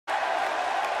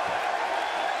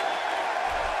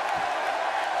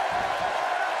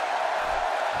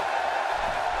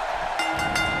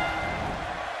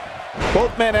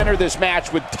Both men enter this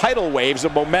match with tidal waves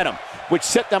of momentum, which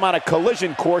set them on a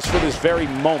collision course for this very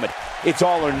moment. It's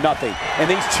all or nothing, and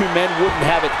these two men wouldn't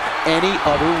have it any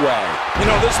other way. You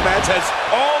know, this match has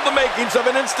all the makings of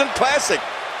an instant classic.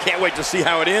 Can't wait to see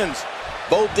how it ends.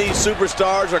 Both these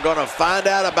superstars are going to find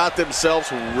out about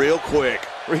themselves real quick.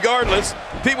 Regardless,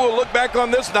 people will look back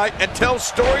on this night and tell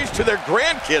stories to their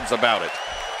grandkids about it.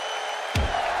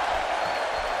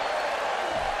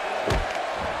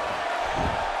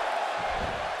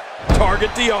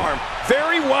 Target the arm.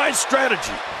 Very wise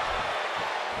strategy.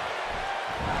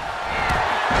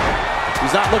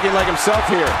 He's not looking like himself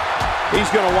here. He's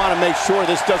going to want to make sure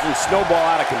this doesn't snowball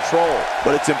out of control.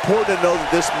 But it's important to know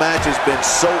that this match has been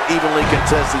so evenly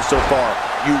contested so far.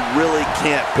 You really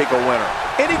can't pick a winner.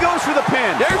 And he goes for the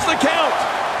pin. There's the count.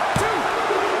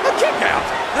 A kick out.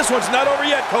 This one's not over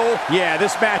yet, Cole. Yeah,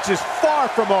 this match is far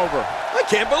from over. I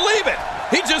can't believe it.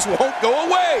 He just won't go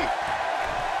away.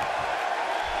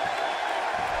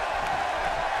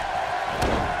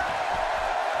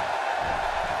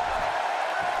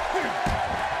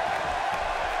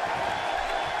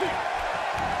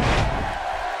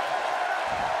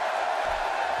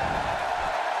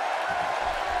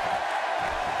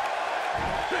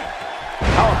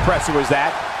 How impressive was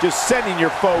that? Just sending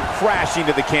your foe crashing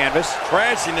to the canvas.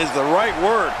 Crashing is the right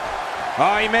word.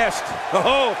 Oh, he missed.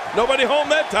 Oh, nobody home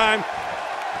that time.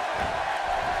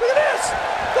 Look at this.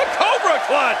 The Cobra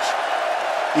clutch.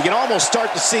 You can almost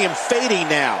start to see him fading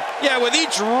now. Yeah, with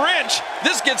each wrench,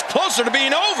 this gets closer to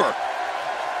being over.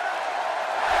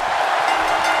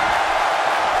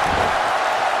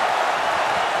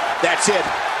 That's it.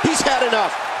 He's had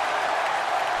enough.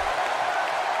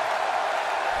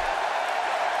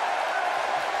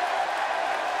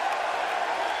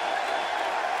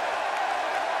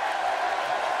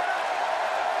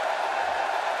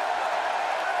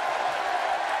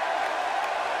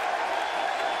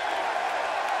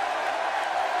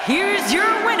 Here's your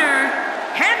winner,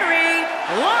 Henry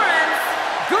Lawrence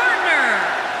Gardner.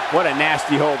 What a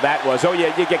nasty hold that was. Oh,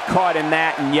 yeah, you get caught in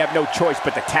that, and you have no choice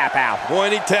but to tap out. Boy,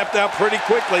 and he tapped out pretty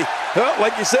quickly. Well,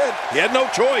 like you said, he had no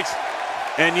choice.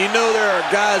 And you know there are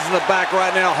guys in the back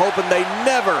right now hoping they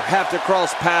never have to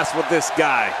cross paths with this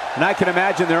guy. And I can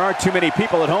imagine there aren't too many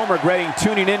people at home regretting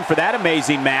tuning in for that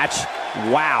amazing match.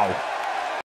 Wow.